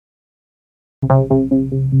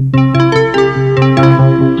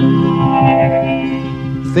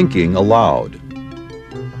Thinking Aloud.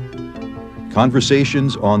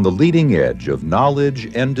 Conversations on the leading edge of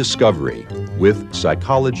knowledge and discovery with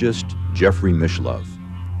psychologist Jeffrey Mishlove.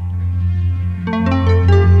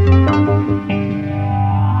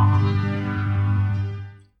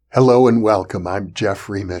 Hello and welcome. I'm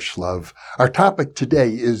Jeffrey Mishlove. Our topic today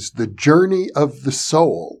is the journey of the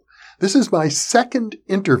soul. This is my second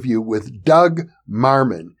interview with Doug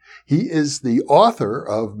Marman. He is the author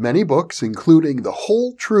of many books, including The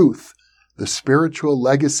Whole Truth, The Spiritual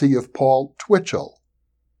Legacy of Paul Twitchell.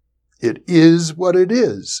 It Is What It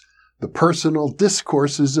Is, The Personal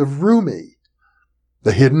Discourses of Rumi,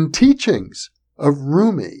 The Hidden Teachings of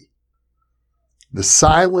Rumi, The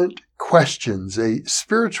Silent Questions, a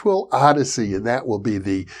spiritual odyssey, and that will be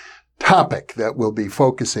the topic that we'll be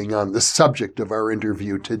focusing on, the subject of our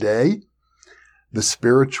interview today, The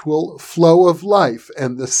Spiritual Flow of Life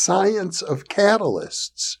and the Science of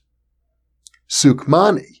Catalysts,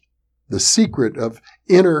 Sukhmani, The Secret of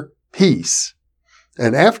Inner Peace.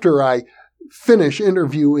 And after I finish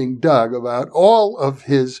interviewing Doug about all of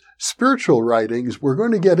his spiritual writings, we're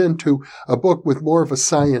going to get into a book with more of a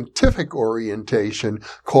scientific orientation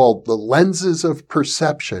called The Lenses of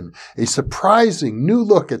Perception, a surprising new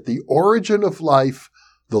look at the origin of life,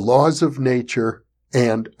 the laws of nature,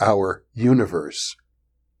 and our universe.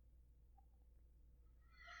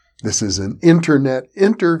 This is an internet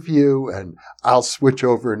interview, and I'll switch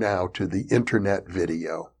over now to the internet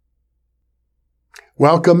video.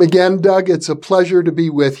 Welcome again, Doug. It's a pleasure to be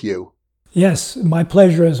with you. Yes, my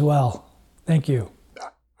pleasure as well. Thank you.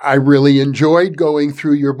 I really enjoyed going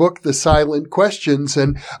through your book, The Silent Questions,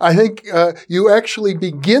 and I think you actually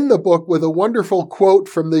begin the book with a wonderful quote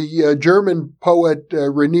from the German poet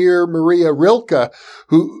Rainer Maria Rilke,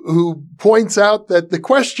 who points out that the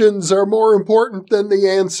questions are more important than the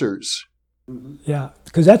answers. Yeah,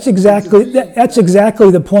 because that's exactly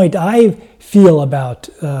the point I feel about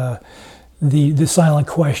the silent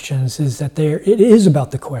questions, is that it is about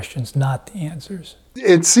the questions, not the answers.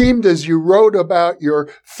 It seemed as you wrote about your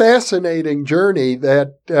fascinating journey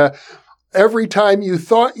that every time you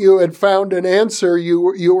thought you had found an answer, you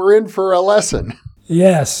were in for a lesson.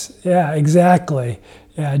 Yes, yeah, exactly.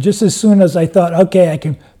 Yeah, just as soon as I thought, okay, I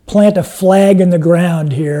can plant a flag in the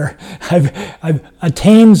ground here, I've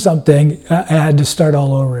attained something, I had to start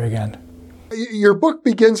all over again. Your book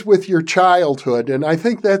begins with your childhood, and I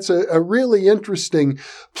think that's a really interesting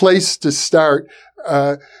place to start.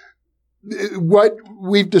 What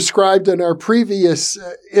we've described in our previous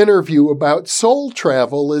interview about soul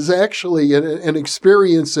travel is actually an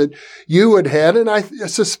experience that you had had, and I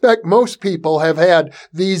suspect most people have had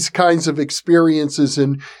these kinds of experiences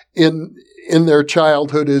in their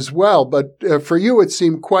childhood as well. But for you, it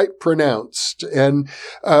seemed quite pronounced. And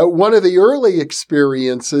one of the early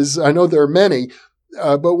experiences, I know there are many,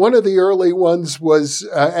 but one of the early ones was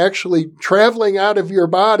actually traveling out of your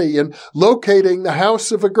body and locating the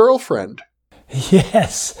house of a girlfriend.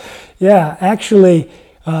 Yes. Yeah. Actually,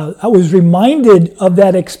 I was reminded of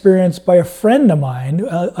that experience by a friend of mine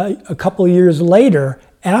a couple of years later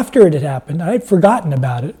after it had happened. I had forgotten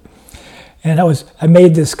about it. And I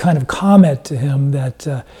made this kind of comment to him that,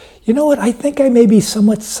 you know what, I think I may be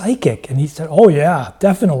somewhat psychic. And he said, oh yeah,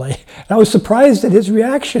 definitely. And I was surprised at his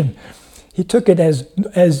reaction. He took it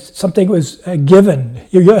as something was given.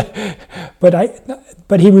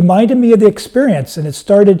 But he reminded me of the experience, and it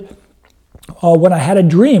started when I had a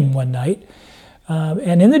dream one night.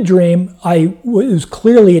 And in the dream, it was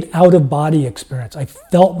clearly an out-of-body experience. I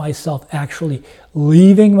felt myself actually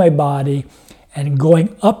leaving my body and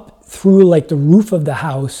going up through like the roof of the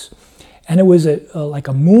house, and it was like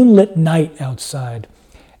a moonlit night outside,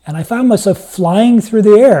 and I found myself flying through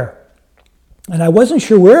the air, and I wasn't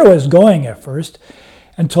sure where I was going at first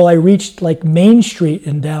until I reached like Main Street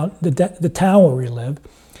in down the town where we live,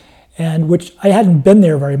 and which I hadn't been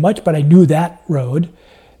there very much, but I knew that road.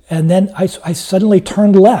 And then I suddenly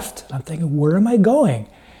turned left. I'm thinking, where am I going?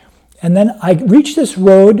 And then I reached this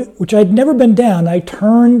road which I'd never been down. I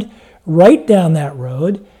turned right down that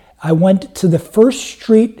road. I went to the first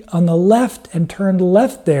street on the left and turned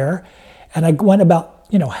left there, and I went about,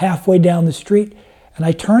 halfway down the street, and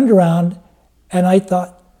I turned around and I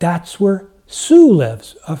thought, that's where Sue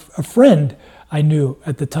lives, a friend I knew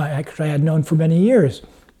at the time, actually I had known for many years.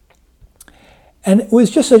 And it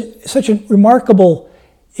was just such a remarkable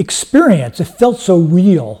experience. It felt so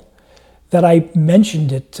real that I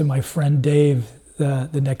mentioned it to my friend Dave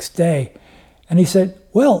the next day, and he said,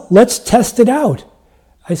 well, let's test it out.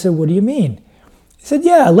 I said, what do you mean? He said,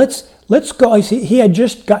 yeah, let's go. I see he had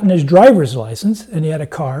just gotten his driver's license and he had a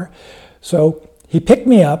car. So he picked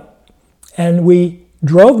me up and we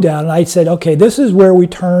drove down, and I said, okay, this is where we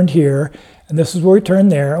turned here, and this is where we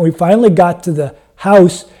turned there. And we finally got to the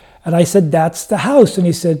house, and I said, that's the house. And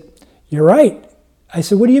he said, you're right. I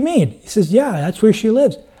said, what do you mean? He says, yeah, that's where she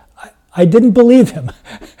lives. I didn't believe him.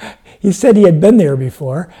 He said he had been there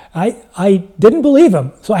before. I didn't believe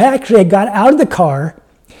him. So I actually got out of the car,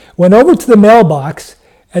 went over to the mailbox,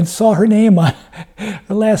 and saw her name on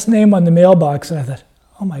her last name on the mailbox, and I thought,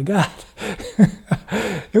 oh my God.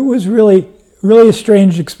 It was really a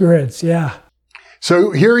strange experience, yeah.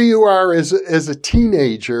 So here you are as a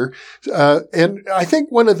teenager, and I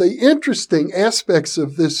think one of the interesting aspects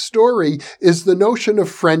of this story is the notion of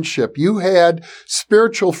friendship. You had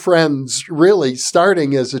spiritual friends really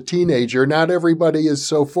starting as a teenager. Not everybody is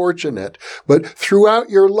so fortunate, but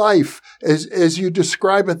throughout your life, as you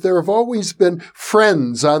describe it, there have always been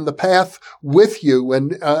friends on the path with you,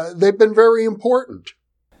 and they've been very important.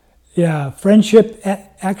 Yeah, friendship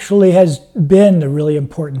actually has been a really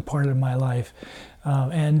important part of my life.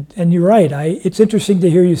 And you're right. It's interesting to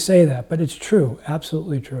hear you say that, but it's true,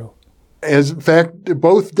 absolutely true. As in fact,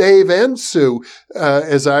 both Dave and Sue,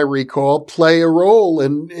 as I recall, play a role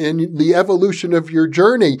in the evolution of your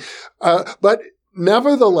journey. But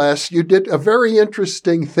nevertheless, you did a very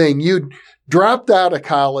interesting thing. You dropped out of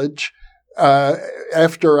college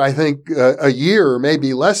after, I think, a year,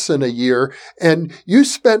 maybe less than a year, and you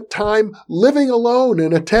spent time living alone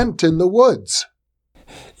in a tent in the woods.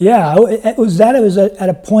 Yeah, it was at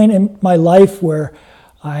a point in my life where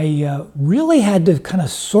I really had to kind of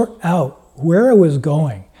sort out where I was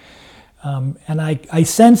going. And I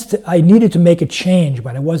sensed I needed to make a change,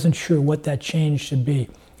 but I wasn't sure what that change should be.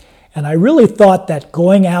 And I really thought that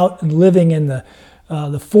going out and living in the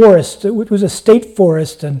forest, which was a state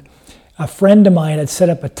forest, and a friend of mine had set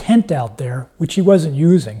up a tent out there, which he wasn't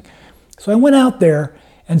using. So I went out there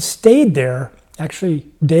and stayed there. Actually,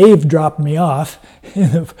 Dave dropped me off,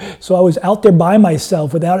 so I was out there by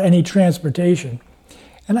myself without any transportation.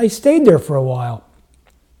 And I stayed there for a while.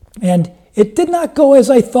 And it did not go as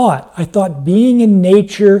I thought. I thought being in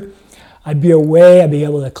nature, I'd be away, I'd be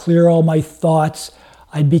able to clear all my thoughts,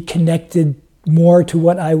 I'd be connected more to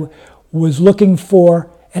what I was looking for.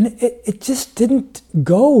 And it just didn't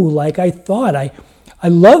go like I thought. I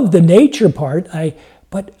loved the nature part,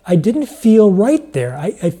 but I didn't feel right there.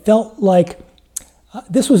 I felt like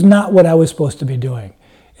this was not what I was supposed to be doing.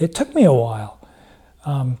 It took me a while.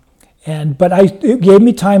 But it gave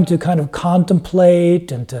me time to kind of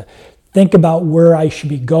contemplate and to think about where I should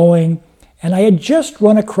be going. And I had just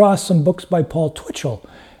run across some books by Paul Twitchell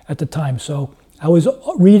at the time. So I was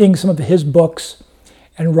reading some of his books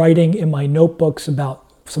and writing in my notebooks about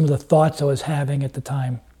some of the thoughts I was having at the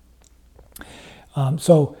time.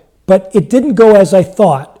 But it didn't go as I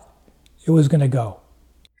thought it was going to go.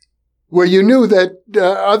 Well, you knew that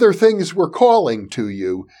other things were calling to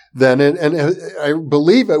you then, and I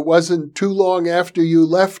believe it wasn't too long after you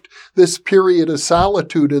left this period of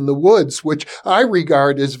solitude in the woods, which I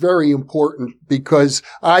regard as very important because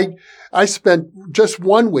I spent just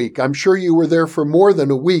 1 week. I'm sure you were there for more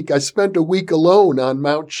than a week. I spent a week alone on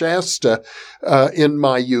Mount Shasta in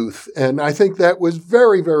my youth, and I think that was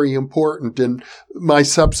very, very important in my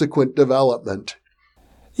subsequent development.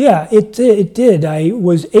 Yeah, it did. I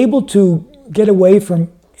was able to get away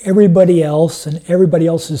from everybody else and everybody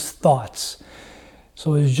else's thoughts.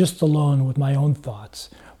 So I was just alone with my own thoughts.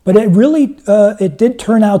 But it really, it did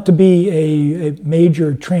turn out to be a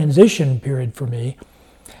major transition period for me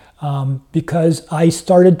because I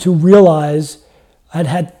started to realize I'd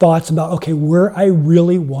had thoughts about, okay, where I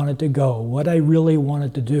really wanted to go, what I really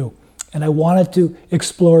wanted to do. And I wanted to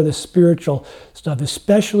explore the spiritual stuff,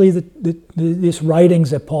 especially these writings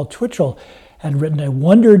that Paul Twitchell had written. I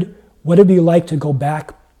wondered what it'd be like to go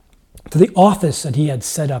back to the office that he had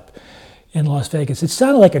set up in Las Vegas. It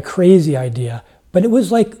sounded like a crazy idea, but it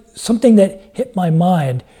was like something that hit my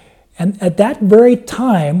mind. And at that very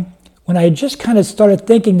time, when I had just kind of started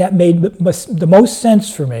thinking that made the most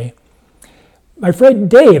sense for me, my friend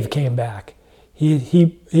Dave came back.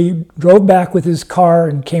 He drove back with his car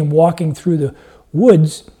and came walking through the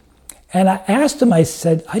woods. And I asked him, I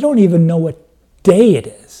said, I don't even know what day it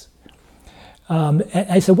is. And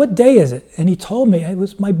I said, what day is it? And he told me it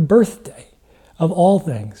was my birthday, of all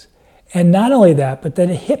things. And not only that, but then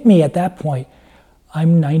it hit me at that point,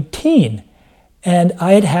 I'm 19. And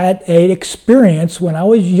I had had an experience when I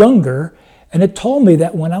was younger, and it told me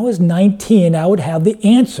that when I was 19, I would have the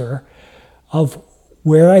answer of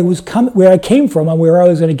where I came from and where I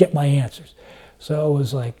was going to get my answers. So it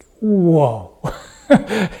was like, whoa.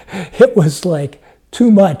 It was like too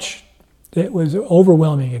much. It was an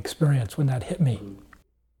overwhelming experience when that hit me.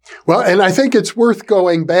 Well, and I think it's worth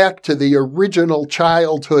going back to the original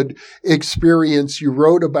childhood experience you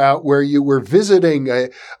wrote about where you were visiting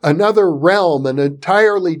another realm, an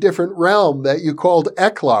entirely different realm that you called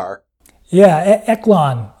Eklar. Yeah,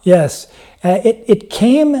 Eklon, yes. It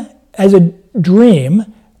came as a dream,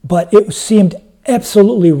 but it seemed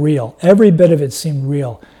absolutely real. Every bit of it seemed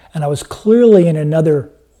real. And I was clearly in another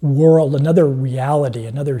world, another reality,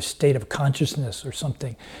 another state of consciousness or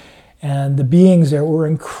something. And the beings there were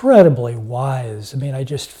incredibly wise. I mean, I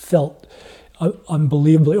just felt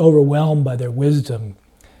unbelievably overwhelmed by their wisdom.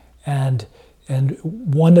 And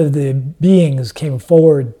one of the beings came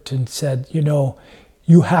forward and said,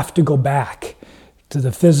 you have to go back to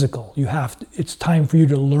the physical. It's time for you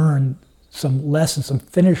to learn some lessons,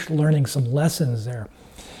 finish learning some lessons there.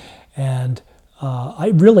 And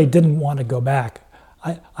I really didn't want to go back.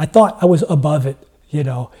 I thought I was above it,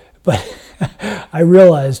 but I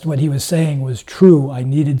realized what he was saying was true. I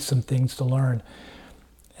needed some things to learn.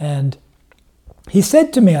 And he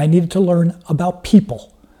said to me, I needed to learn about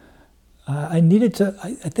people. I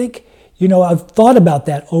think, I've thought about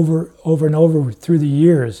that over and over through the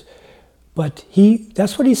years, but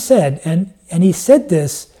that's what he said. And he said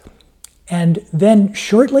this, and then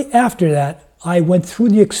shortly after that, I went through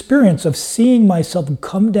the experience of seeing myself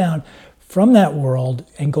come down from that world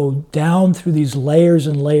and go down through these layers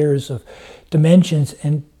and layers of dimensions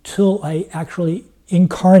until I actually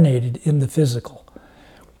incarnated in the physical.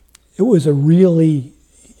 It was a really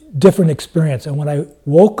different experience. And when I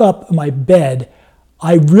woke up in my bed,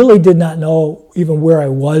 I really did not know even where I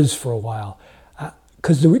was for a while,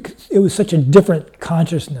 because it was such a different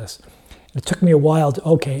consciousness. It took me a while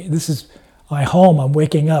okay, this is my home, I'm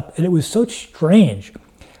waking up. And it was so strange.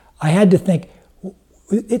 I had to think,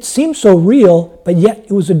 it seemed so real, but yet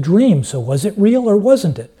it was a dream. So was it real or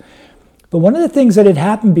wasn't it? But one of the things that had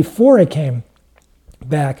happened before I came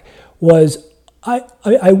back was I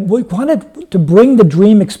wanted to bring the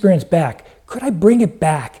dream experience back. Could I bring it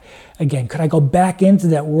back again? Could I go back into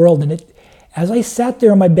that world? And as I sat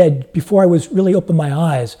there in my bed, before I was really open my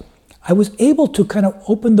eyes, I was able to kind of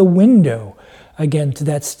open the window again to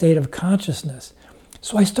that state of consciousness.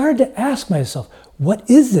 So I started to ask myself, what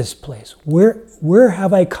is this place? Where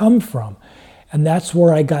have I come from? And that's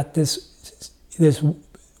where I got this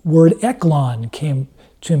word Eklon came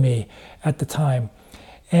to me at the time.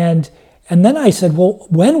 And then I said, well,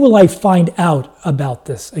 when will I find out about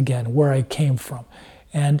this again, where I came from?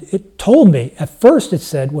 And it told me, at first it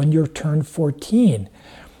said, when you're turned 14.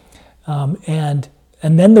 And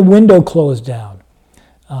then the window closed down.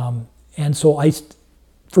 And so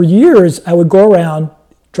for years, I would go around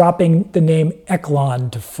dropping the name Eklon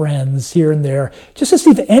to friends here and there, just to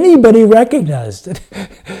see if anybody recognized it.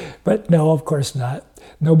 But no, of course not.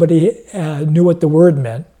 Nobody knew what the word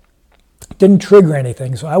meant. Didn't trigger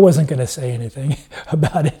anything, so I wasn't going to say anything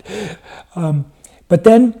about it. But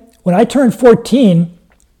then, when I turned 14,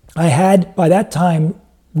 I had, by that time,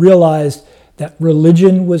 realized that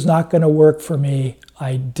religion was not going to work for me.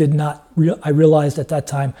 I realized at that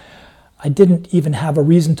time I didn't even have a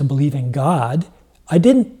reason to believe in God. I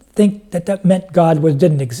didn't think that meant God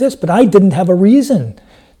didn't exist, but I didn't have a reason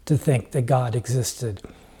to think that God existed.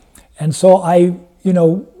 And so I,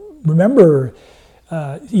 remember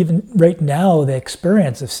even right now the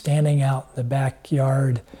experience of standing out in the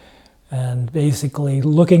backyard and basically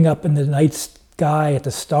looking up in the night sky at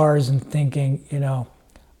the stars and thinking,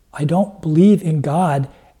 I don't believe in God,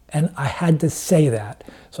 and I had to say that.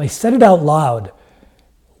 So I said it out loud,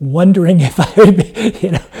 wondering if I would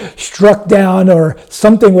be, struck down or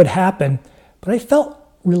something would happen. But I felt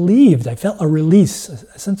relieved. I felt a release,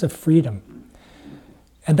 a sense of freedom.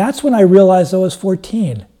 And that's when I realized I was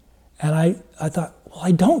 14. And I thought, well,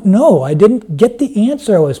 I don't know. I didn't get the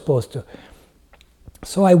answer I was supposed to.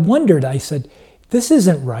 So I wondered. I said, this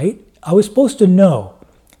isn't right. I was supposed to know.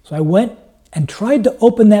 So I went and tried to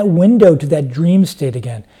open that window to that dream state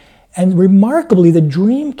again. And remarkably, the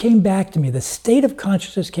dream came back to me. The state of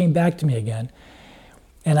consciousness came back to me again.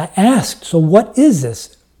 And I asked, so what is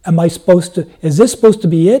this? Is this supposed to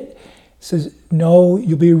be it? It says, no,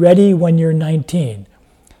 you'll be ready when you're 19.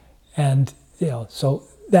 And, so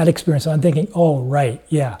that experience, I'm thinking, oh, right,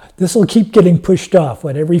 yeah, this will keep getting pushed off,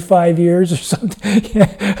 every 5 years or something?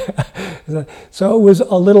 So it was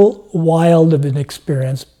a little wild of an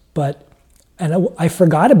experience, and I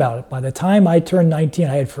forgot about it. By the time I turned 19,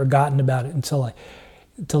 I had forgotten about it until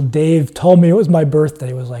Dave told me it was my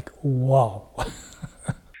birthday. It was like, whoa.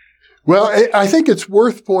 Well, I think it's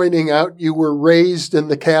worth pointing out you were raised in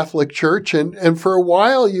the Catholic Church, and for a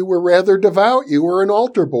while you were rather devout. You were an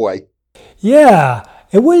altar boy. Yeah,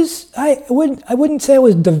 it was. I wouldn't say I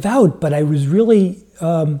was devout, but I was really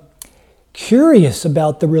curious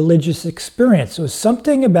about the religious experience. It was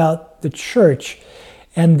something about the church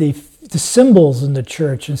and the symbols in the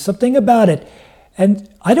church and something about it. And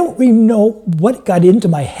I don't really know what got into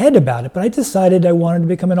my head about it, but I decided I wanted to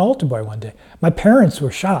become an altar boy one day. My parents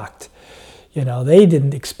were shocked. They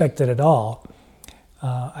didn't expect it at all.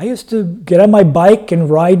 I used to get on my bike and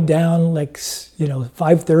ride down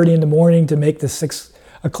 5:30 in the morning to make the 6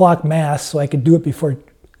 o'clock mass so I could do it before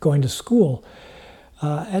going to school.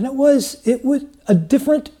 And it was a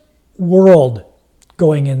different world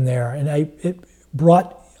going in there, and it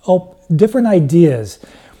brought up different ideas.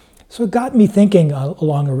 So it got me thinking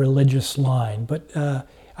along a religious line. But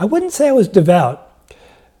I wouldn't say I was devout,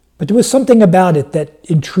 but there was something about it that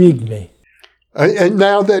intrigued me. And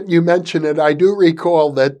now that you mention it, I do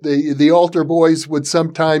recall that the altar boys would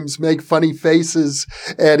sometimes make funny faces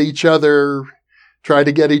at each other, try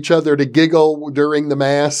to get each other to giggle during the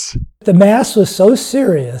Mass. The Mass was so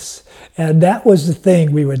serious, and that was the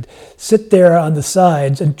thing. We would sit there on the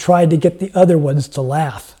sides and try to get the other ones to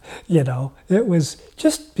laugh. It was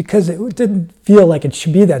just because it didn't feel like it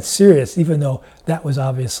should be that serious, even though that was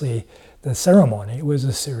obviously the ceremony. It was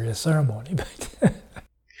a serious ceremony.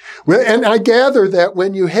 Well, and I gather that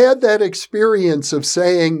when you had that experience of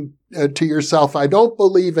saying to yourself, I don't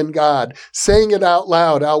believe in God, saying it out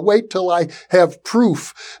loud, I'll wait till I have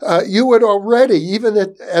proof, you had already, even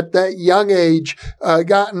at that young age,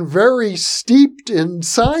 gotten very steeped in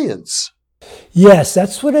science. Yes,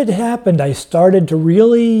 that's what had happened. I started to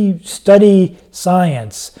really study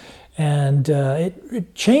science, and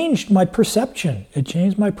it changed my perception. It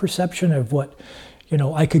changed my perception of what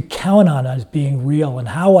I could count on as being real, and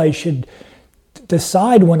how I should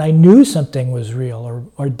decide when I knew something was real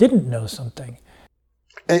or didn't know something.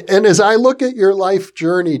 And as I look at your life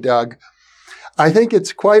journey, Doug, I think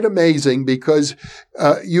it's quite amazing because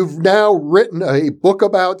you've now written a book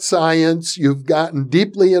about science. You've gotten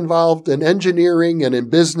deeply involved in engineering and in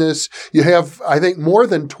business. You have, I think, more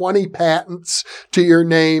than 20 patents to your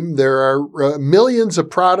name. There are millions of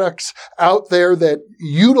products out there that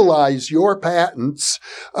utilize your patents.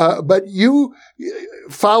 But you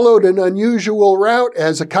followed an unusual route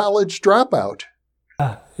as a college dropout.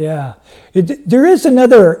 Yeah. There is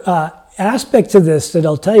another aspect to this that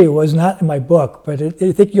I'll tell you was not in my book, but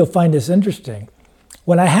I think you'll find this interesting.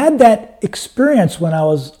 When I had that experience when I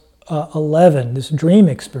was 11, this dream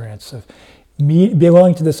experience of me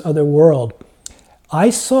belonging to this other world, I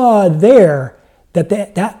saw there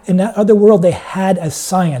that in that other world they had a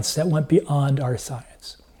science that went beyond our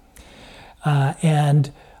science,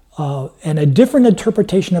 and a different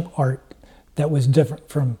interpretation of art that was different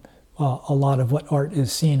from a lot of what art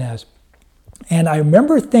is seen as. And I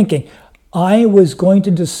remember thinking I was going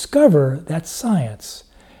to discover that science.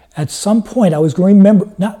 At some point, I was going to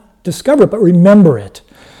remember, not discover it, but remember it,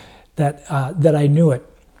 that I knew it.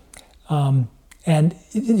 And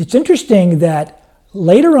it's interesting that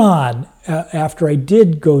later on, after I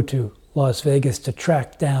did go to Las Vegas to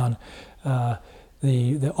track down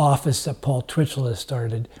the office that Paul Twitchell has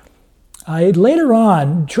started, later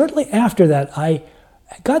on, shortly after that, I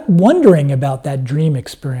got wondering about that dream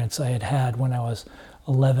experience I had had when I was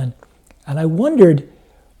 11. And I wondered,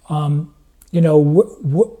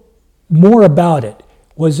 more about it.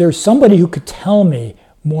 Was there somebody who could tell me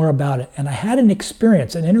more about it? And I had an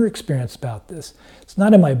inner experience about this. It's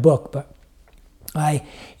not in my book, but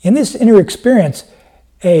in this inner experience,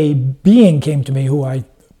 a being came to me who I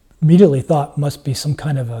immediately thought must be some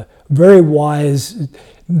kind of a very wise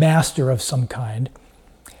master of some kind.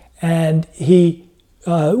 And he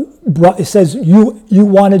it says, you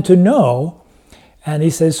wanted to know, and he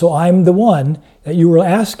says, so I'm the one that you were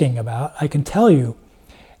asking about. I can tell you.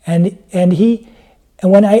 And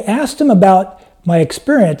when I asked him about my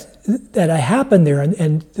experience that I happened there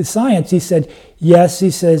and the science, he said, yes, he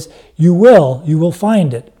says, you will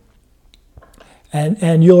find it.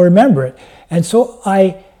 And you'll remember it. And so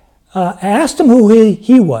I asked him who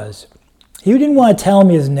he was. He didn't want to tell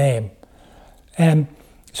me his name. And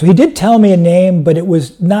so he did tell me a name, but it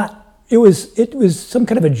was some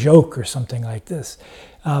kind of a joke or something like this.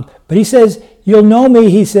 But he says, you'll know me,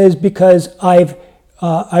 he says, because I've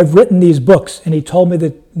written these books. And he told me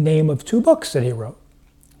the name of 2 books that he wrote.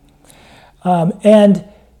 And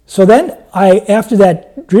so then after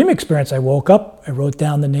that dream experience, I woke up, I wrote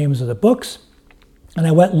down the names of the books, and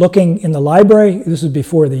I went looking in the library. This was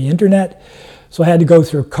before the internet. So I had to go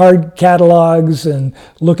through card catalogs and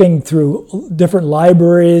looking through different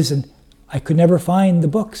libraries, and I could never find the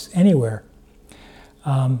books anywhere.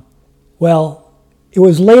 Well, it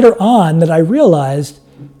was later on that I realized,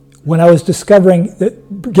 when I was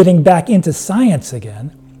getting back into science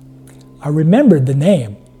again, I remembered the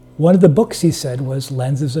name, one of the books he said was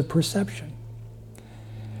Lenses of Perception.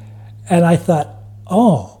 And I thought,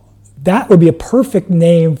 oh, that would be a perfect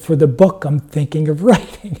name for the book I'm thinking of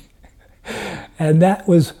writing. And that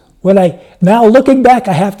was what now looking back,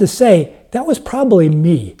 I have to say, that was probably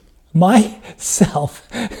me, myself,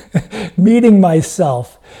 meeting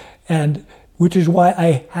myself. And which is why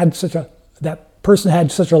I had that person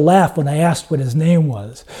had such a laugh when I asked what his name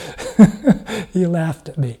was. He laughed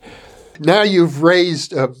at me. Now you've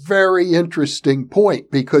raised a very interesting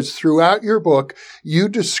point, because throughout your book, you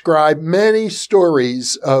describe many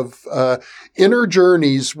stories of inner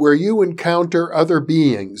journeys where you encounter other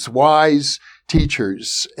beings, wise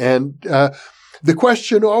teachers. And the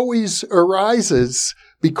question always arises,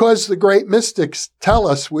 because the great mystics tell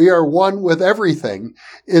us we are one with everything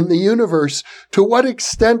in the universe, to what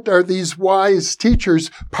extent are these wise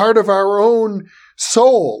teachers part of our own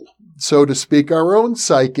soul, so to speak, our own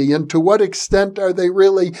psyche, and to what extent are they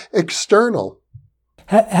really external?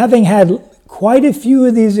 Having had quite a few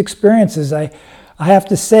of these experiences, I have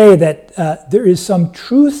to say that there is some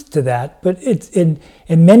truth to that, but it's in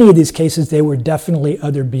many of these cases, they were definitely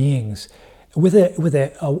other beings with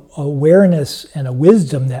a awareness and a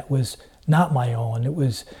wisdom that was not my own. It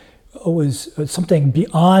was something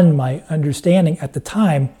beyond my understanding at the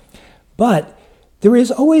time. But there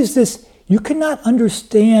is always this, you cannot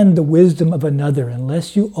understand the wisdom of another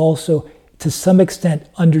unless you also, to some extent,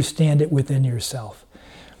 understand it within yourself.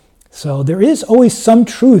 So there is always some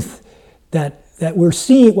truth that we're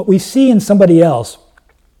seeing, what we see in somebody else.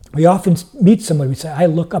 We often meet somebody, we say, I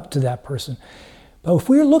look up to that person. But if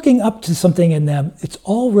we're looking up to something in them, it's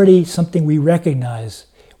already something we recognize.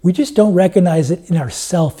 We just don't recognize it in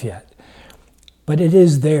ourselves yet. But it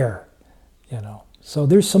is there, So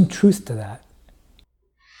there's some truth to that.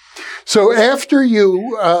 So after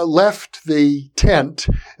you left the tent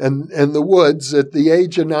and the woods at the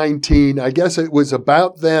age of 19, I guess it was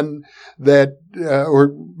about then that,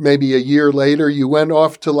 or maybe a year later, you went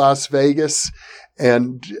off to Las Vegas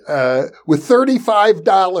and with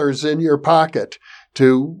 $35 in your pocket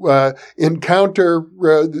to encounter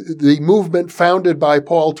the movement founded by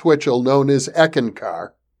Paul Twitchell known as Eckankar.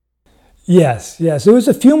 Yes. It was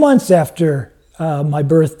a few months after my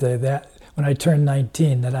birthday, that when I turned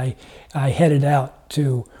 19, that I headed out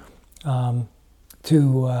to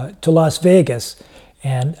Las Vegas,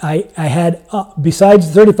 and I had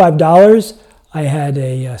besides $35, I had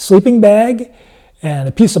a sleeping bag and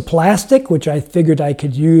a piece of plastic, which I figured I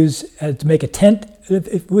could use to make a tent if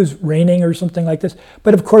it was raining or something like this.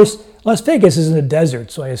 But of course, Las Vegas is in the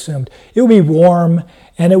desert, so I assumed it would be warm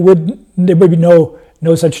and there would be no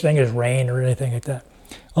such thing as rain or anything like that.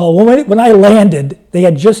 Oh, when I landed,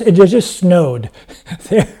 it just snowed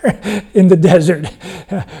there in the desert.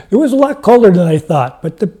 It was a lot colder than I thought,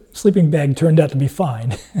 but the sleeping bag turned out to be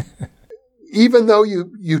fine. Even though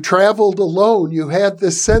you traveled alone, you had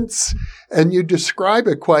this sense, and you describe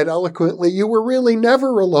it quite eloquently, you were really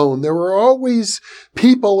never alone. There were always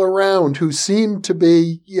people around who seemed to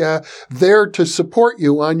be there to support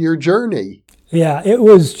you on your journey. Yeah, it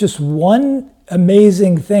was just one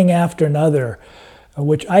amazing thing after another,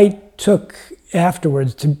 which I took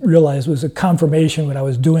afterwards to realize was a confirmation what I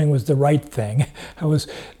was doing was the right thing. I was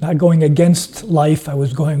not going against life, I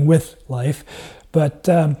was going with life. But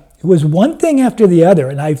it was one thing after the other,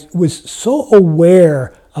 and I was so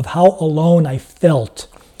aware of how alone I felt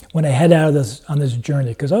when I head out of on this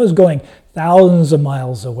journey, because I was going thousands of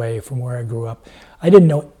miles away from where I grew up. I didn't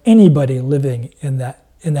know anybody living in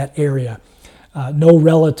that area, no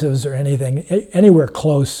relatives or anything, anywhere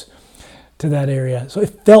close to that area. So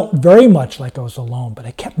it felt very much like I was alone, but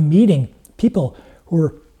I kept meeting people who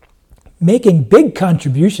were making big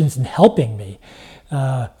contributions and helping me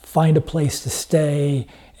find a place to stay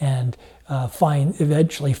and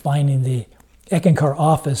eventually finding the Eckankar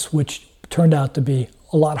office, which turned out to be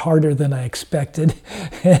a lot harder than I expected.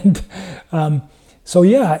 And so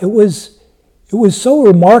yeah, it was so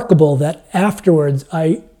remarkable that afterwards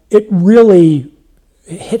it really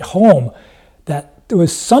hit home that there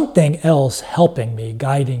was something else helping me,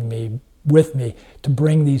 guiding me, with me to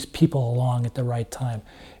bring these people along at the right time.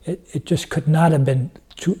 It just could not have been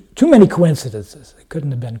too many coincidences. It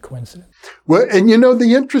couldn't have been coincidence. Well, and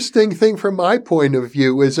the interesting thing from my point of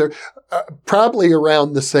view is probably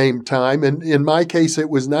around the same time. And in my case, it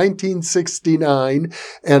was 1969.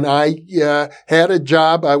 And I had a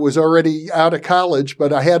job. I was already out of college,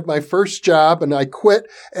 but I had my first job and I quit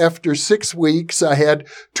after 6 weeks. I had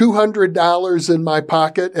 $200 in my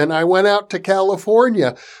pocket and I went out to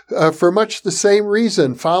California for much the same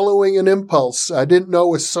reason, following an impulse. I didn't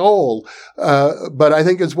know a soul, but I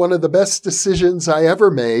think it's one of the best decisions I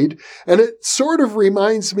ever made. And it sort of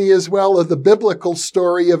reminds me as well of the biblical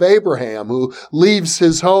story of Abraham, who leaves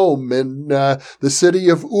his home in the city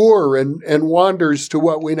of Ur and wanders to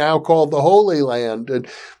what we now call the Holy Land, and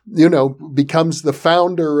becomes the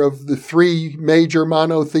founder of the 3 major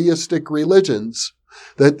monotheistic religions.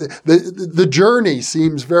 That the journey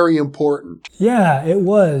seems very important. Yeah, it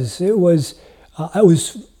was. I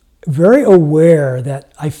was very aware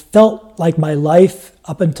that I felt like my life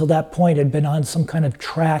up until that point had been on some kind of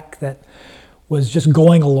track that was just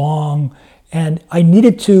going along. And I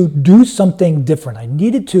needed to do something different. I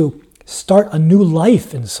needed to start a new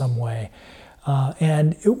life in some way.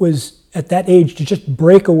 And it was at that age to just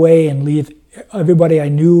break away and leave everybody I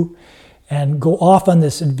knew and go off on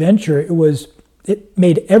this adventure. It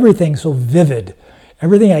made everything so vivid.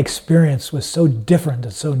 Everything I experienced was so different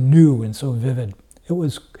and so new and so vivid. It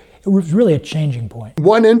was really a changing point.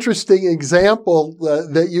 One interesting example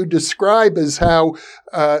that you describe is how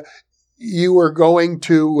you were going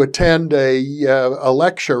to attend a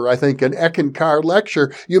lecture, I think an Eckankar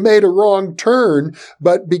lecture. You made a wrong turn,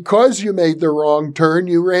 but because you made the wrong turn,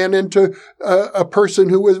 you ran into a person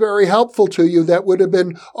who was very helpful to you that would have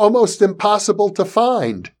been almost impossible to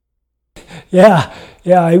find. Yeah.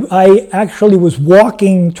 I actually was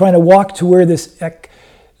trying to walk to where this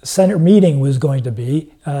center meeting was going to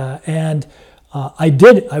be, and I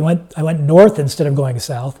did. I went north instead of going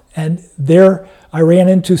south, and there I ran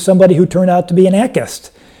into somebody who turned out to be an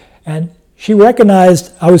Ekist, and she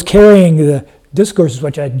recognized I was carrying the discourses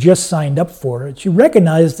which I had just signed up for. And she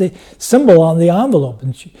recognized the symbol on the envelope,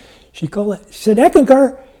 and she called it. She said,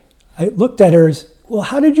 "Eckankar." I looked at her and said, "Well,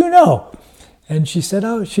 how did you know?" And she said,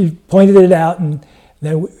 "Oh," she pointed it out, and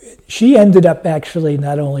then she ended up actually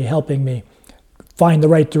not only helping me find the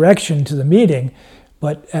right direction to the meeting,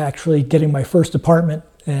 but actually getting my first apartment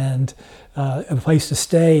and a place to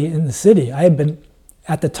stay in the city. I had been,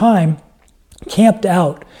 at the time, camped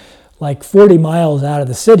out like 40 miles out of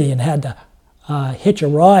the city and had to hitch a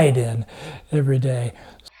ride in every day.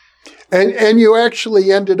 And you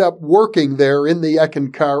actually ended up working there in the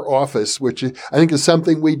Eckankar office, which I think is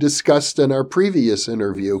something we discussed in our previous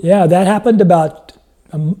interview. Yeah, that happened about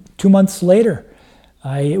 2 months later.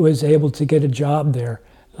 I was able to get a job there.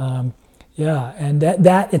 And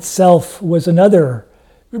that itself was another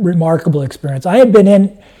remarkable experience. I had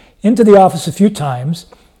been into the office a few times,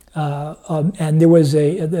 and there was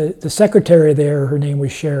the secretary there. Her name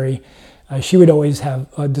was Sherry. She would always have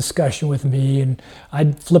a discussion with me, and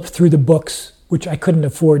I'd flip through the books, which I couldn't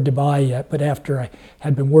afford to buy yet. But after I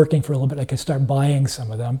had been working for a little bit, I could start buying some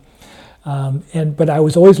of them. But I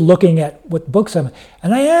was always looking at what books I'm.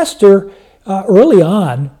 And I asked her early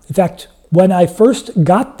on. In fact, when I first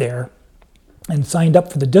got there and signed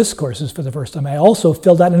up for the discourses for the first time, I also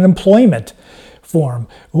filled out an employment form,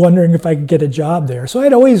 wondering if I could get a job there. So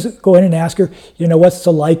I'd always go in and ask her, what's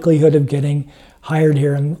the likelihood of getting hired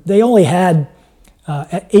here? And they only had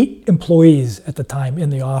 8 employees at the time in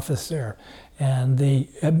the office there. And the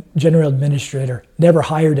general administrator never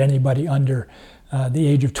hired anybody under the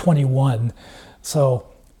age of 21. So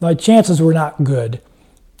my chances were not good.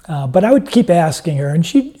 But I would keep asking her, and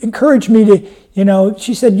she encouraged me to,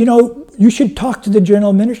 she said, you should talk to the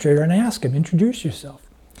general administrator and ask him, introduce yourself.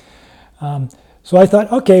 So I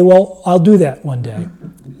thought, okay, well, I'll do that one day.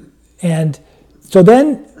 And so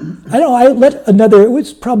then, it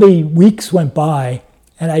was probably weeks went by,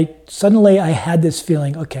 and I had this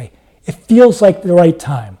feeling, okay, it feels like the right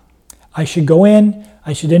time. I should go in,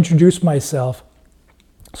 I should introduce myself.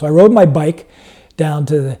 So I rode my bike down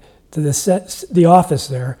to the office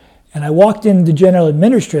there, and I walked in the general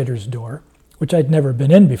administrator's door, which I'd never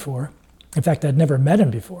been in before. In fact, I'd never met him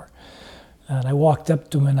before. And I walked up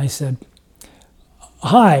to him and I said,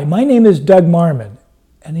 "Hi, my name is Doug Marmon."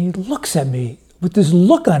 And he looks at me with this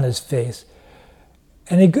look on his face.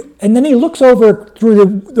 And then he looks over through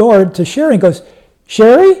the door to Sherry and goes,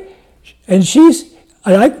 "Sherry?" And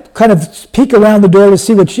I kind of peek around the door to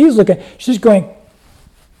see what she's looking at. She's going,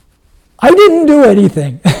 "I didn't do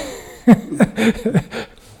anything."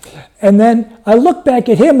 And then I looked back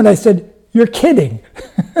at him and I said, "You're kidding."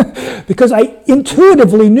 Because I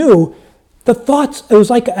intuitively knew the thoughts. It was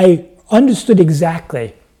like I understood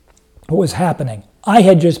exactly what was happening. I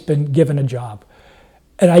had just been given a job,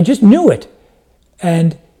 and I just knew it.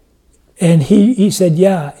 And And he said,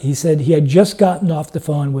 yeah. He said he had just gotten off the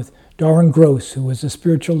phone with Darwin Gross, who was the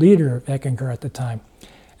spiritual leader of Eckankar at the time.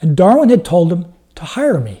 And Darwin had told him to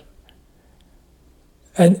hire me.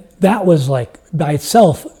 And that was like, by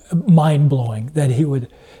itself, mind-blowing that he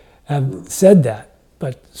would have said that.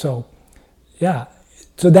 But so, yeah.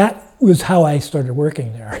 So that was how I started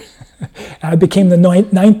working there. I became the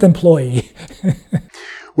ninth employee.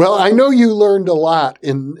 Well, I know you learned a lot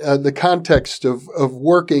in the context of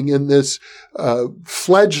working in this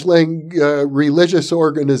fledgling religious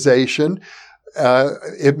organization.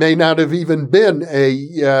 It may not have even been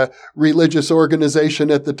a religious organization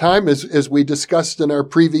at the time. As we discussed in our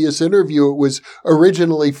previous interview, it was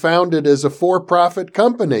originally founded as a for-profit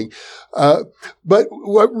company. But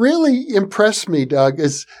what really impressed me, Doug,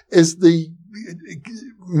 is the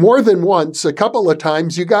more than once, a couple of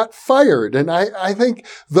times, you got fired. And I think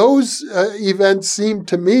those events seem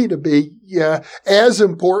to me to be as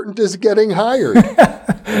important as getting hired.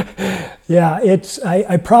 Yeah,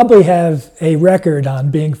 I probably have a record on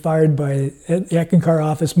being fired by the Eckankar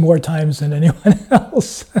office more times than anyone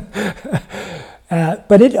else.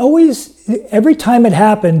 But it always, every time it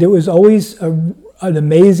happened, it was always an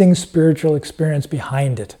amazing spiritual experience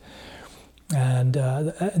behind it. And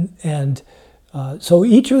so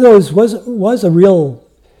each of those was a real,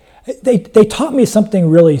 they taught me something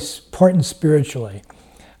really important spiritually.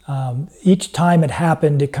 Each time it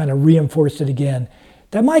happened, it kind of reinforced it again.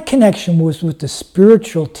 That my connection was with the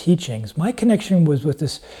spiritual teachings. My connection was with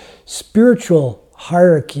this spiritual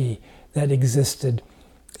hierarchy that existed.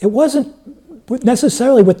 It wasn't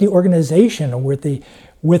necessarily with the organization or with the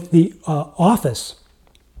office.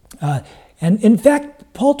 And in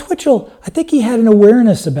fact, Paul Twitchell, I think he had an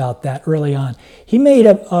awareness about that early on. He made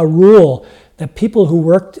a rule that people who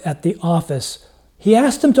worked at the office, he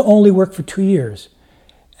asked them to only work for 2 years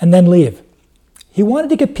and then leave. He wanted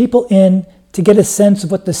to get people in to get a sense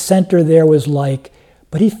of what the center there was like,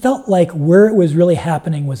 but he felt like where it was really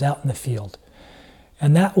happening was out in the field.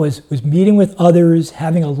 And that was meeting with others,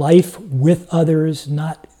 having a life with others,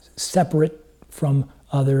 not separate from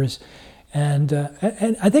others. And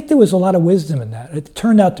I think there was a lot of wisdom in that. It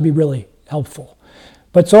turned out to be really helpful.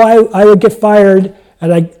 But so I would get fired,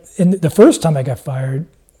 and the first time I got fired,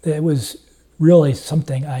 it was really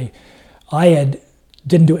something I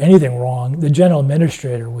didn't do anything wrong. The general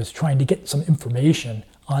administrator was trying to get some information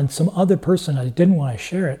on some other person. I didn't want to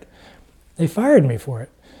share it. They fired me for it.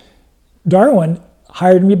 Darwin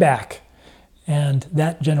hired me back, and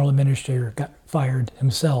that general administrator got fired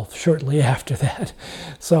himself shortly after that.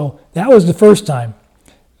 So that was the first time.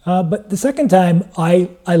 But the second time, I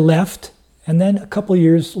left, and then a couple of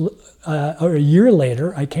years, or a year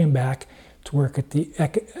later, I came back to work at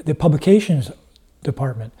the publications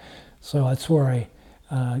department. So that's where I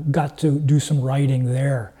got to do some writing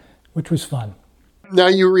there, which was fun. Now,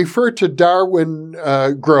 you refer to Darwin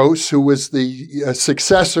Gross, who was the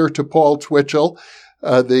successor to Paul Twitchell,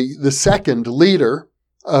 the second leader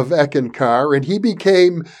of Eckankar, and he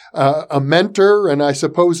became a mentor and I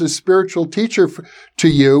suppose a spiritual teacher to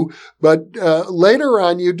you. But later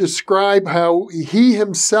on, you describe how he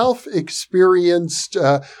himself experienced,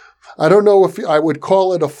 I don't know if I would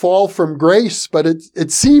call it a fall from grace, but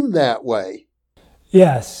it seemed that way.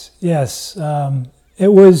 Yes.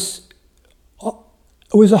 It was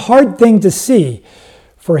a hard thing to see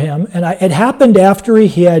for him, and it happened after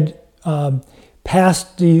he had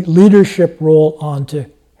passed the leadership role on to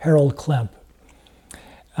Harold Klemp.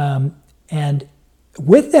 And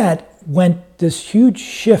with that went this huge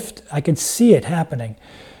shift. I could see it happening.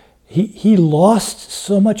 He lost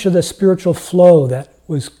so much of the spiritual flow that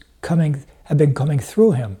had been coming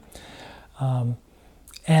through him.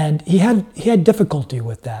 And he had difficulty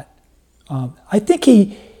with that. I think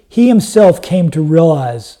he himself came to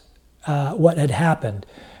realize what had happened,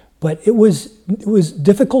 but it was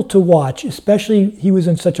difficult to watch, especially he was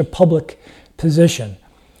in such a public position.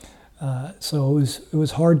 So it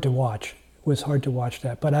was hard to watch. It was hard to watch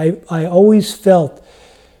that. But I always felt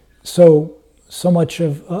so much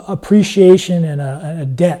of appreciation and a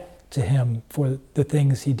debt to him for the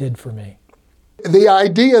things he did for me. The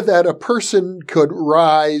idea that a person could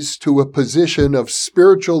rise to a position of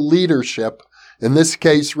spiritual leadership, in this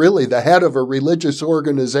case, really the head of a religious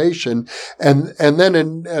organization, and then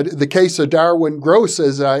in the case of Darwin Gross,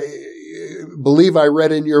 as I believe I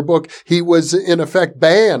read in your book, he was in effect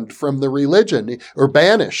banned from the religion or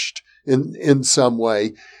banished in some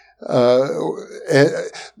way. That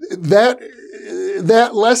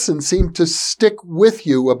lesson seemed to stick with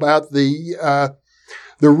you about the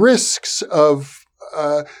risks of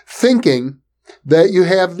thinking that you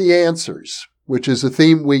have the answers, which is a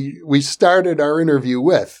theme we started our interview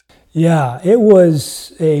with. Yeah, it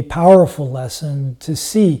was a powerful lesson to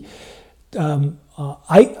see.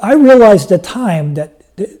 I realized at the time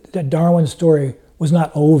that Darwin's story was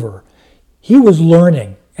not over. He was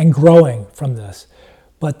learning and growing from this.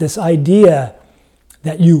 But this idea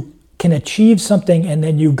that you can achieve something and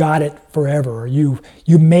then you got it forever, or you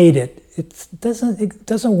made it, it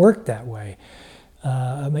doesn't work that way.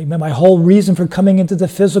 My whole reason for coming into the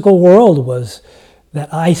physical world was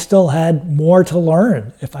that I still had more to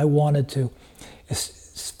learn if I wanted to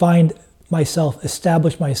establish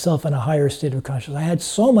myself in a higher state of consciousness. I had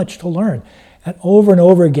so much to learn. And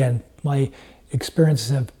over again, my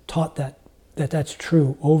experiences have taught that's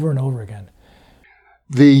true over and over again.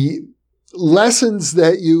 The lessons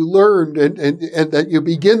that you learned and that you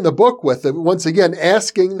begin the book with, once again,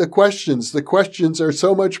 asking the questions. The questions are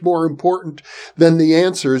so much more important than the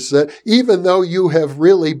answers, that even though you have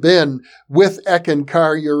really been with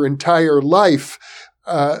Eckankar your entire life,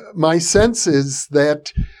 my sense is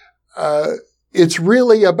that it's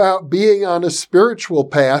really about being on a spiritual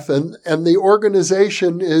path, and the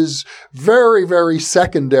organization is very, very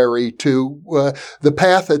secondary to the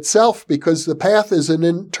path itself, because the path is an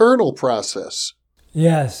internal process.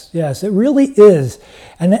 Yes, it really is.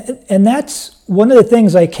 And that's one of the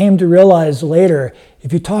things I came to realize later.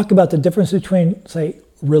 If you talk about the difference between, say,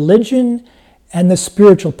 religion and the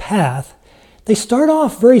spiritual path, they start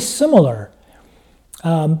off very similar.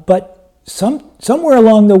 But somewhere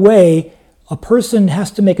along the way, a person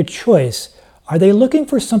has to make a choice. Are they looking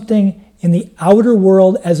for something in the outer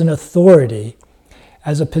world as an authority,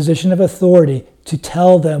 as a position of authority, to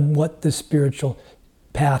tell them what the spiritual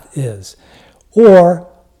path is? Or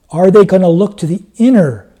are they going to look to the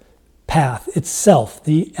inner path itself,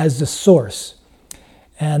 as the source?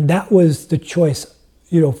 And that was the choice.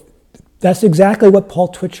 That's exactly what Paul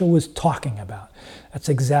Twitchell was talking about. That's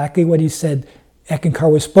exactly what he said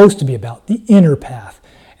Eckankar was supposed to be about, the inner path.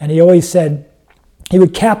 And he always said, he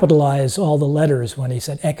would capitalize all the letters when he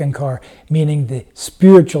said Eckankar, meaning the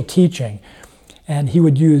spiritual teaching. And he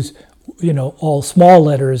would use, all small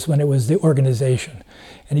letters when it was the organization.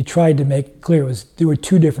 And he tried to make clear there were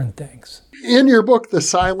two different things. In your book, The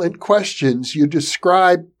Silent Questions, you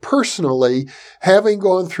describe personally having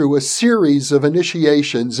gone through a series of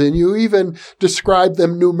initiations, and you even describe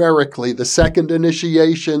them numerically, the second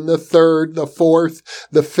initiation, the third, the fourth,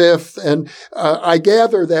 the fifth. And I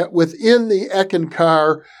gather that within the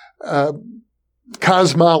Eckankar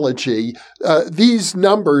cosmology, these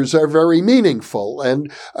numbers are very meaningful.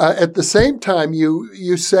 And at the same time,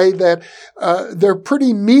 you say that they're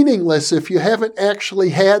pretty meaningless if you haven't actually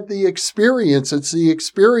had the experience. It's the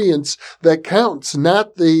experience that counts,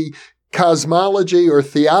 not the cosmology or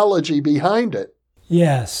theology behind it.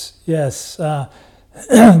 Yes.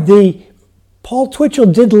 Paul Twitchell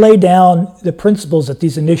did lay down the principles that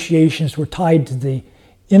these initiations were tied to these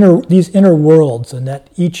inner worlds, and that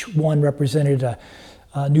each one represented a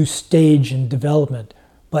new stage in development.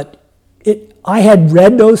 But I had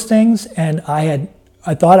read those things, and I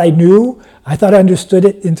thought I knew, I thought I understood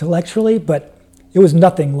it intellectually, but it was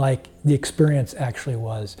nothing like the experience actually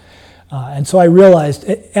was. And so I realized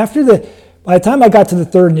by the time I got to the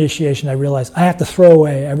third initiation, I realized I have to throw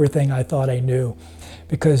away everything I thought I knew,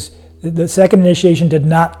 because the second initiation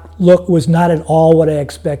was not at all what I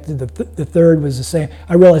expected. The third was the same.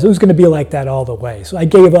 I realized it was going to be like that all the way. So I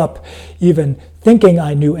gave up even thinking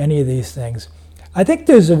I knew any of these things. I think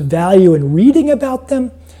there's a value in reading about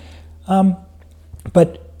them,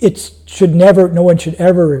 but no one should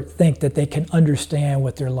ever think that they can understand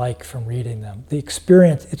what they're like from reading them. The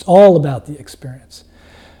experience, it's all about the experience.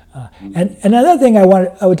 And another thing I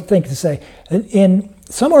would think to say, in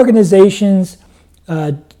some organizations,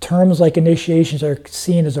 terms like initiations are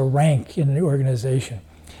seen as a rank in an organization.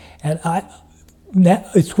 And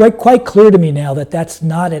it's quite clear to me now that that's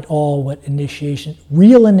not at all what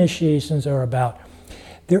real initiations are about.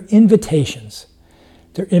 They're invitations.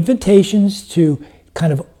 They're invitations to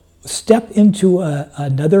kind of step into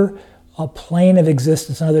another plane of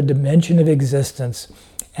existence, another dimension of existence,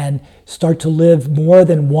 and start to live more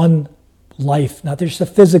than one life. Not just a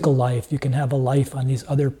physical life. You can have a life on these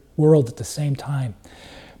other worlds at the same time.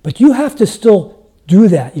 But you have to still do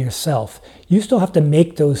that yourself. You still have to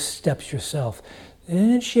make those steps yourself. An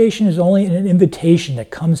initiation is only an invitation that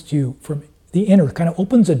comes to you from the inner, kind of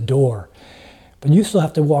opens a door. But you still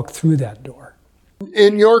have to walk through that door.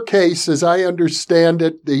 In your case, as I understand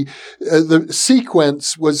it, the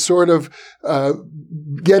sequence was sort of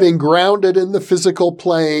getting grounded in the physical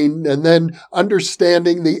plane, and then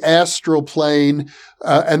understanding the astral plane,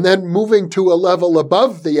 and then moving to a level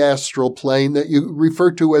above the astral plane that you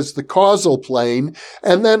refer to as the causal plane,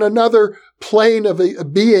 and then another plane of a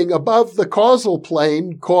being above the causal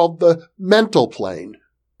plane called the mental plane.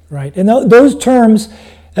 Right. And those terms,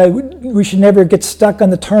 we should never get stuck on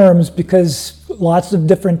the terms, because lots of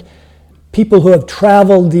different people who have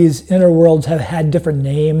traveled these inner worlds have had different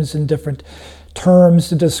names and different terms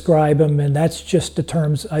to describe them, and that's just the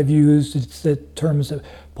terms I've used. It's the terms that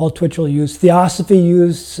Paul Twitchell used. Theosophy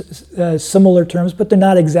used similar terms, but they're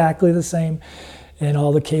not exactly the same in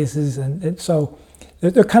all the cases, and so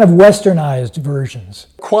they're kind of westernized versions.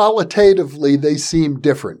 Qualitatively, they seem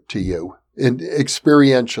different to you, and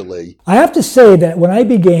experientially. I have to say that when I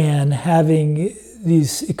began having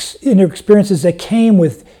these inner experiences that came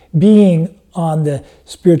with being on the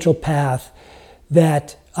spiritual path,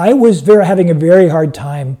 that I was having a very hard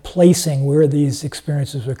time placing where these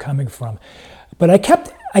experiences were coming from. But I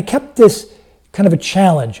kept this kind of a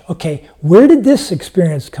challenge. Okay, where did this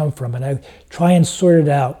experience come from? And I try and sort it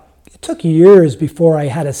out. It took years before I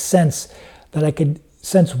had a sense that I could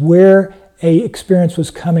sense where a experience was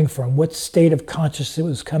coming from, what state of consciousness it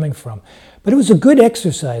was coming from. But it was a good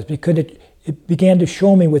exercise, because it began to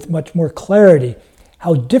show me with much more clarity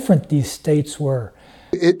how different these states were.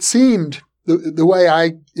 It seemed, the way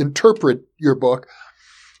I interpret your book,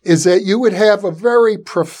 is that you would have a very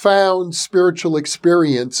profound spiritual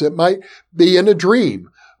experience. It might be in a dream,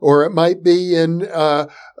 or it might be in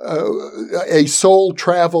a soul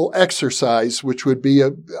travel exercise, which would be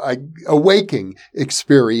a waking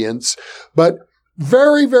experience, but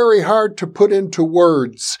very, very hard to put into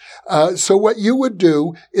words. So what you would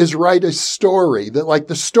do is write a story that, like,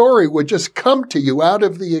 the story would just come to you out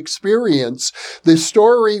of the experience. The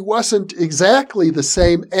story wasn't exactly the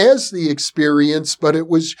same as the experience, but it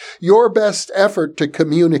was your best effort to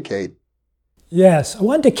communicate. Yes, I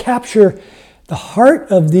wanted to capture the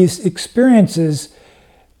heart of these experiences,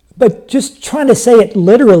 but just trying to say it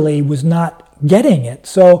literally was not getting it.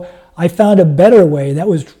 So I found a better way. That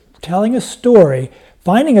was telling a story,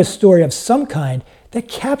 finding a story of some kind that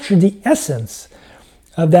captured the essence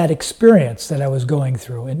of that experience that I was going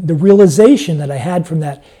through. And the realization that I had from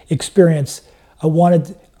that experience, I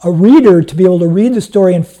wanted a reader to be able to read the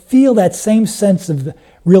story and feel that same sense of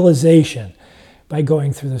realization by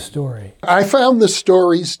going through the story. I found the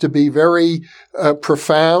stories to be very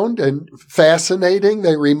profound and fascinating.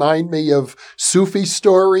 They remind me of Sufi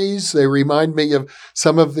stories. They remind me of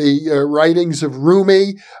some of the writings of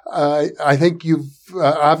Rumi. I think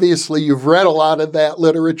obviously you've read a lot of that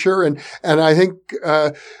literature, and I think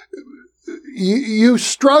you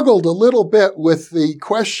struggled a little bit with the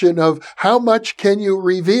question of how much can you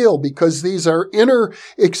reveal, because these are inner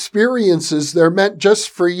experiences. They're meant just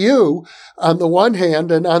for you on the one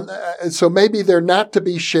hand, and so maybe they're not to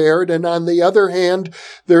be shared. And on the other hand,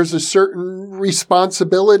 there's a certain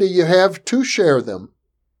responsibility you have to share them.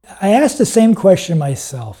 I asked the same question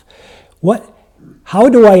myself. How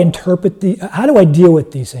do I how do I deal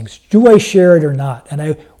with these things? Do I share it or not? And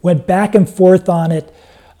I went back and forth on it.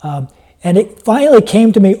 And it finally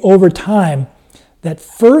came to me over time that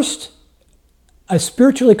first, a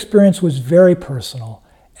spiritual experience was very personal,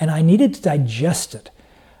 and I needed to digest it.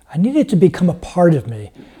 I needed it to become a part of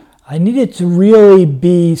me. I needed to really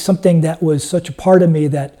be something that was such a part of me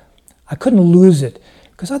that I couldn't lose it.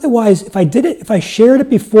 Because otherwise, if I shared it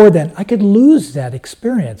before then, I could lose that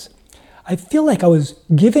experience. I feel like I was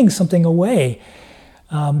giving something away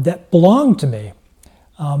that belonged to me.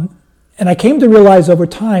 And I came to realize over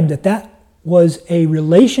time that was a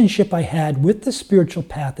relationship I had with the spiritual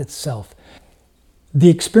path itself. The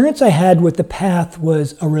experience I had with the path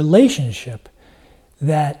was a relationship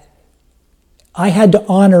that I had to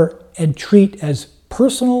honor and treat as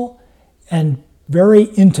personal and very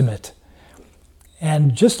intimate.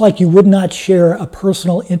 And just like you would not share a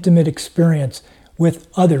personal, intimate experience with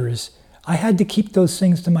others, I had to keep those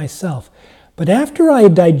things to myself. But after I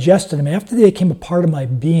had digested them, after they became a part of my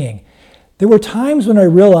being, there were times when I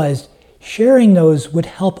realized sharing those would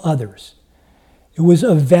help others. It was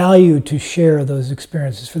of value to share those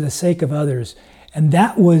experiences for the sake of others. And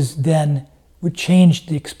that would change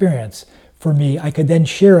the experience for me. I could then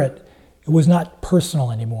share it. It was not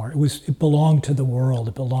personal anymore. It belonged to the world.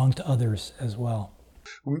 It belonged to others as well.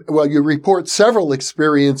 Well, you report several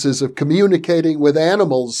experiences of communicating with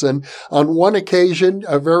animals, and on one occasion,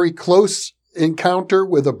 a very close encounter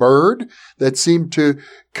with a bird that seemed to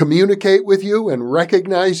communicate with you and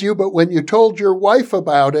recognize you. But when you told your wife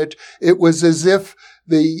about it, it was as if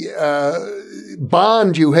the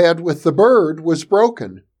bond you had with the bird was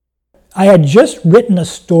broken. I had just written a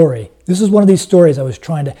story. This is one of these stories I was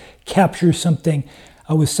trying to capture something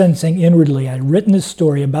I was sensing inwardly. I had written a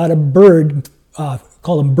story about a bird,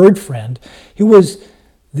 called him Bird Friend. He was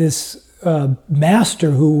this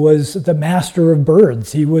master who was the master of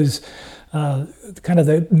birds. He was kind of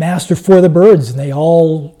the master for the birds, and they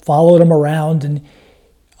all followed him around. And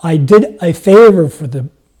I did a favor for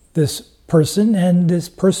this person, and this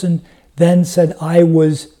person then said I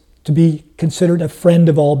was to be considered a friend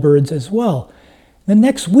of all birds as well. The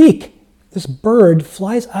next week, this bird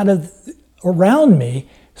flies around me,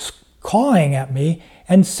 cawing at me,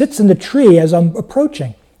 and sits in the tree as I'm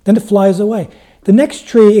approaching. Then it flies away. The next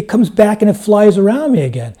tree, it comes back and it flies around me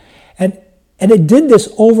again. And it did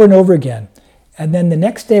this over and over again. And then the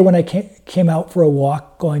next day when I came out for a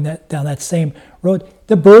walk, going down that same road,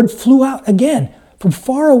 the bird flew out again from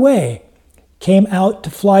far away, came out to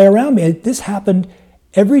fly around me. This happened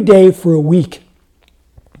every day for a week.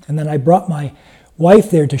 And then I brought my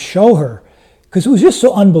wife there to show her, because it was just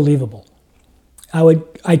so unbelievable.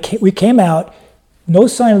 We came out, no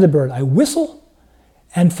sign of the bird. I whistle,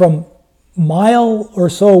 and from a mile or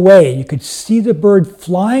so away, you could see the bird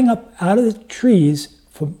flying up out of the trees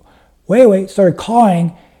from way away, started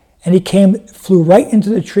cawing, and he flew right into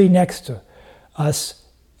the tree next to us.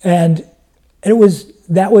 And that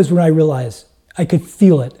was when I realized, I could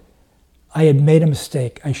feel it. I had made a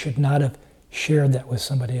mistake. I should not have shared that with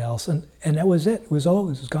somebody else. And that was it. It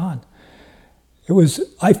was gone.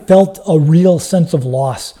 I felt a real sense of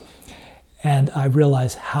loss. And I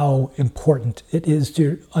realized how important it is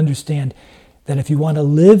to understand that if you want to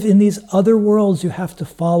live in these other worlds, you have to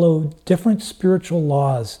follow different spiritual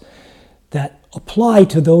laws that apply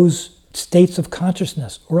to those states of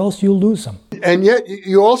consciousness, or else you'll lose them. And yet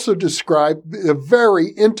you also describe a very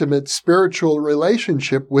intimate spiritual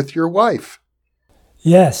relationship with your wife.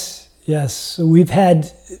 Yes. So we've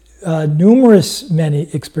had many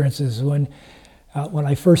experiences. When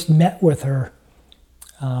I first met with her,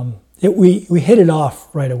 we hit it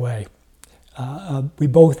off right away. We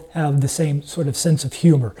both have the same sort of sense of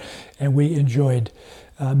humor, and we enjoyed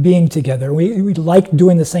being together. We liked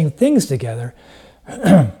doing the same things together,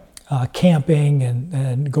 camping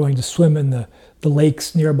and going to swim in the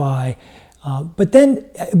lakes nearby. But then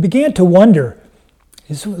I began to wonder,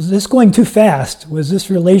 was this going too fast? Was this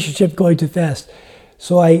relationship going too fast?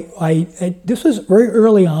 So this was very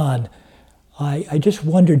early on. I just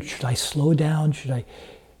wondered, should I slow down? Should I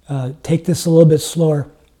take this a little bit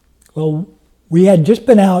slower? Well, we had just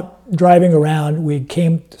been out driving around. We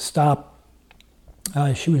came to stop.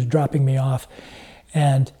 She was dropping me off.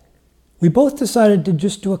 And we both decided to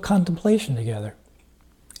just do a contemplation together.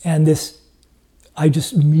 And I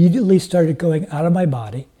just immediately started going out of my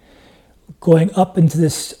body, going up into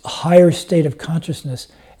this higher state of consciousness.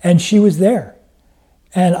 And she was there.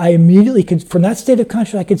 And I immediately from that state of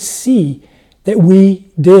consciousness, I could see that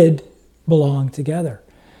we did belong together.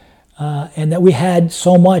 And that we had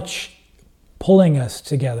so much pulling us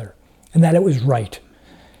together, and that it was right.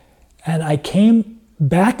 And I came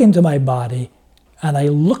back into my body, and I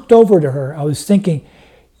looked over to her. I was thinking,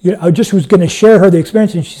 I just was going to share her the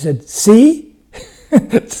experience, and she said, "See?"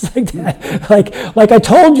 It's like that, like I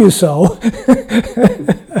told you so.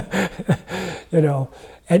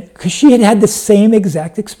 And because she had the same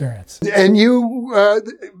exact experience. And you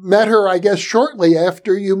met her, I guess, shortly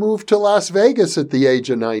after you moved to Las Vegas at the age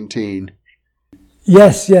of 19.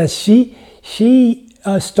 Yes. She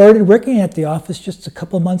started working at the office just a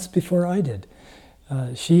couple months before I did.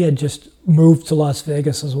 She had just moved to Las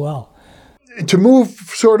Vegas as well. To move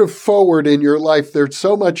sort of forward in your life, there's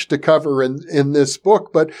so much to cover in this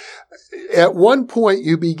book, but at one point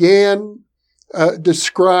you began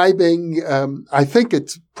describing, I think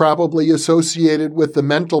it's probably associated with the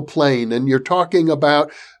mental plane, and you're talking about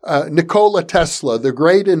Nikola Tesla, the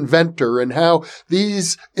great inventor, and how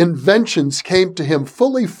these inventions came to him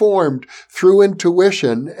fully formed through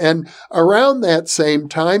intuition. And around that same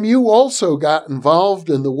time, you also got involved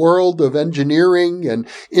in the world of engineering and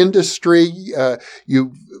industry.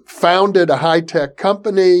 You founded a high-tech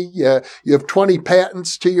company. You have 20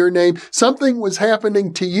 patents to your name. Something was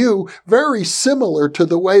happening to you very similar to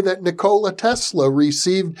the way that Nikola Tesla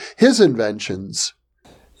received his inventions.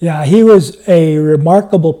 Yeah, he was a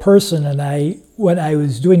remarkable person, and when I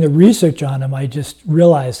was doing the research on him, I just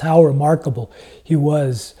realized how remarkable he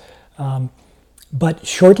was. But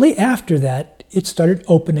shortly after that, it started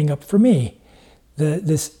opening up for me.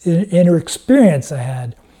 This inner experience I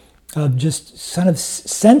had of just sort of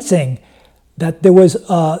sensing that there was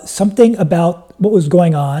something about what was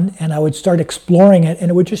going on, and I would start exploring it, and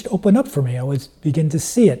it would just open up for me. I would begin to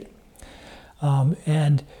see it.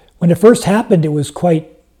 And when it first happened, it was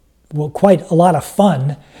quite a lot of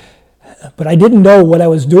fun, but I didn't know what I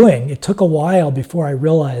was doing. It took a while before I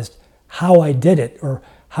realized how I did it or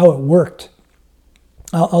how it worked.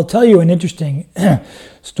 I'll tell you an interesting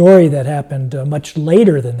story that happened much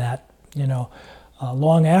later than that.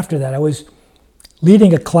 Long after that, I was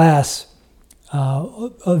leading a class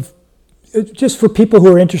of just for people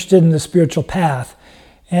who are interested in the spiritual path,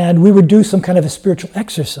 and we would do some kind of a spiritual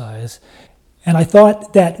exercise. And I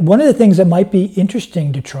thought that one of the things that might be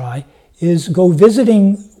interesting to try is go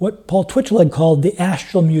visiting what Paul Twitchell had called the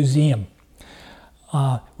Astral Museum,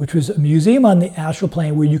 which was a museum on the astral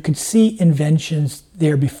plane where you could see inventions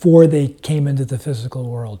there before they came into the physical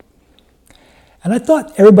world. And I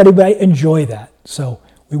thought everybody might enjoy that. So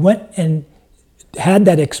we went and had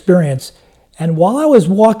that experience. And while I was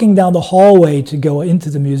walking down the hallway to go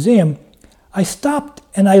into the museum, I stopped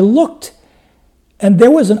and I looked, and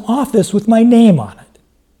there was an office with my name on it.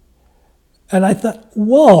 And I thought,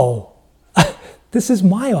 whoa, this is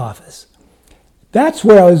my office. That's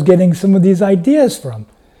where I was getting some of these ideas from.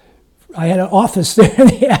 I had an office there in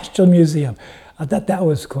the Astral Museum. I thought that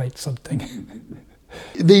was quite something.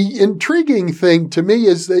 The intriguing thing to me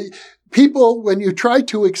is that people, when you try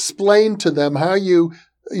to explain to them how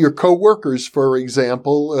your coworkers, for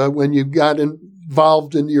example, when you got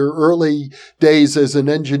involved in your early days as an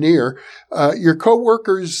engineer, your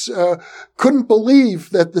coworkers couldn't believe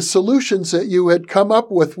that the solutions that you had come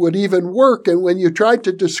up with would even work. And when you tried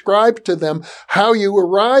to describe to them how you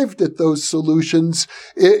arrived at those solutions,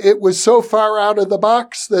 it was so far out of the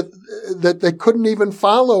box that they couldn't even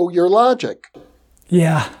follow your logic.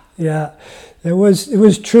 Yeah. It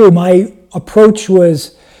was true. My approach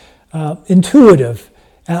was intuitive.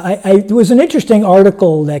 There was an interesting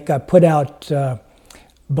article that got put out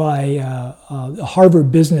by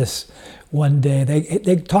Harvard Business one day.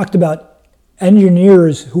 They talked about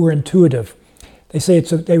engineers who are intuitive. They say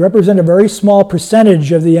they represent a very small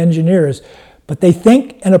percentage of the engineers, but they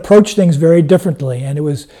think and approach things very differently. And it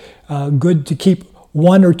was good to keep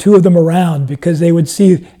one or two of them around because they would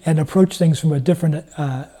see and approach things from a different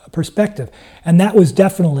perspective. And that was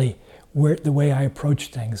definitely the way I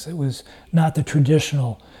approached things. It was not the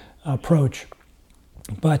traditional approach.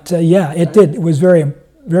 But it did. It was very,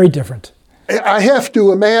 very different. I have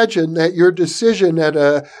to imagine that your decision at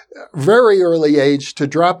a very early age to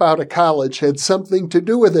drop out of college had something to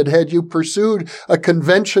do with it. Had you pursued a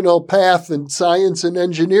conventional path in science and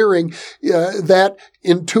engineering, that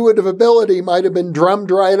intuitive ability might have been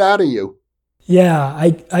drummed right out of you. Yeah,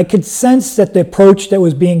 I could sense that the approach that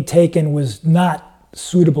was being taken was not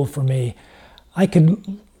suitable for me. I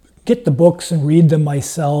could get the books and read them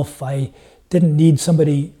myself. I didn't need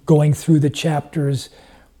somebody going through the chapters.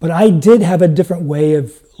 But I did have a different way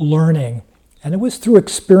of learning, and it was through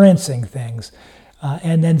experiencing things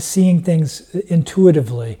and then seeing things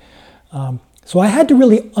intuitively. So I had to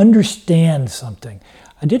really understand something.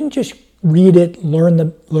 I didn't just read it, learn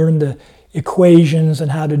the equations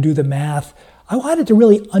and how to do the math. I wanted to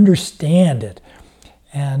really understand it.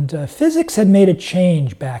 And physics had made a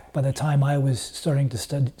change back by the time I was starting to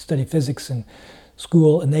study physics in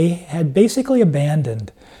school, and they had basically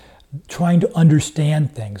abandoned trying to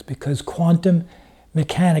understand things because quantum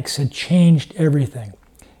mechanics had changed everything.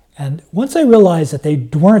 And once I realized that they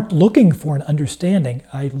weren't looking for an understanding,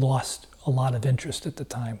 I lost a lot of interest at the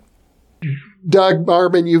time. Doug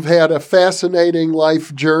Marmon, you've had a fascinating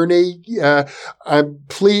life journey. I'm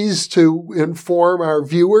pleased to inform our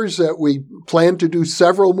viewers that we plan to do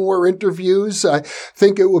several more interviews. I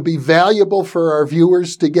think it will be valuable for our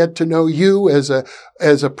viewers to get to know you as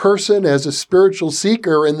a person, as a spiritual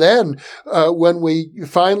seeker. And then when we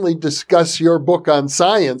finally discuss your book on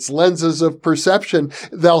science, Lenses of Perception,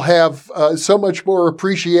 they'll have so much more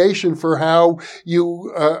appreciation for how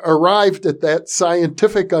you arrived at that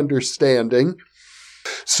scientific understanding.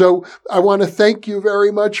 So I want to thank you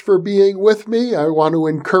very much for being with me. I want to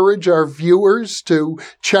encourage our viewers to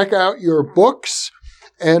check out your books,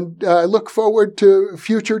 and I look forward to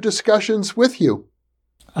future discussions with you.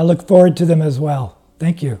 I look forward to them as well.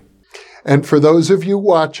 Thank you. And for those of you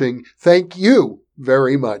watching, thank you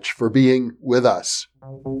very much for being with us.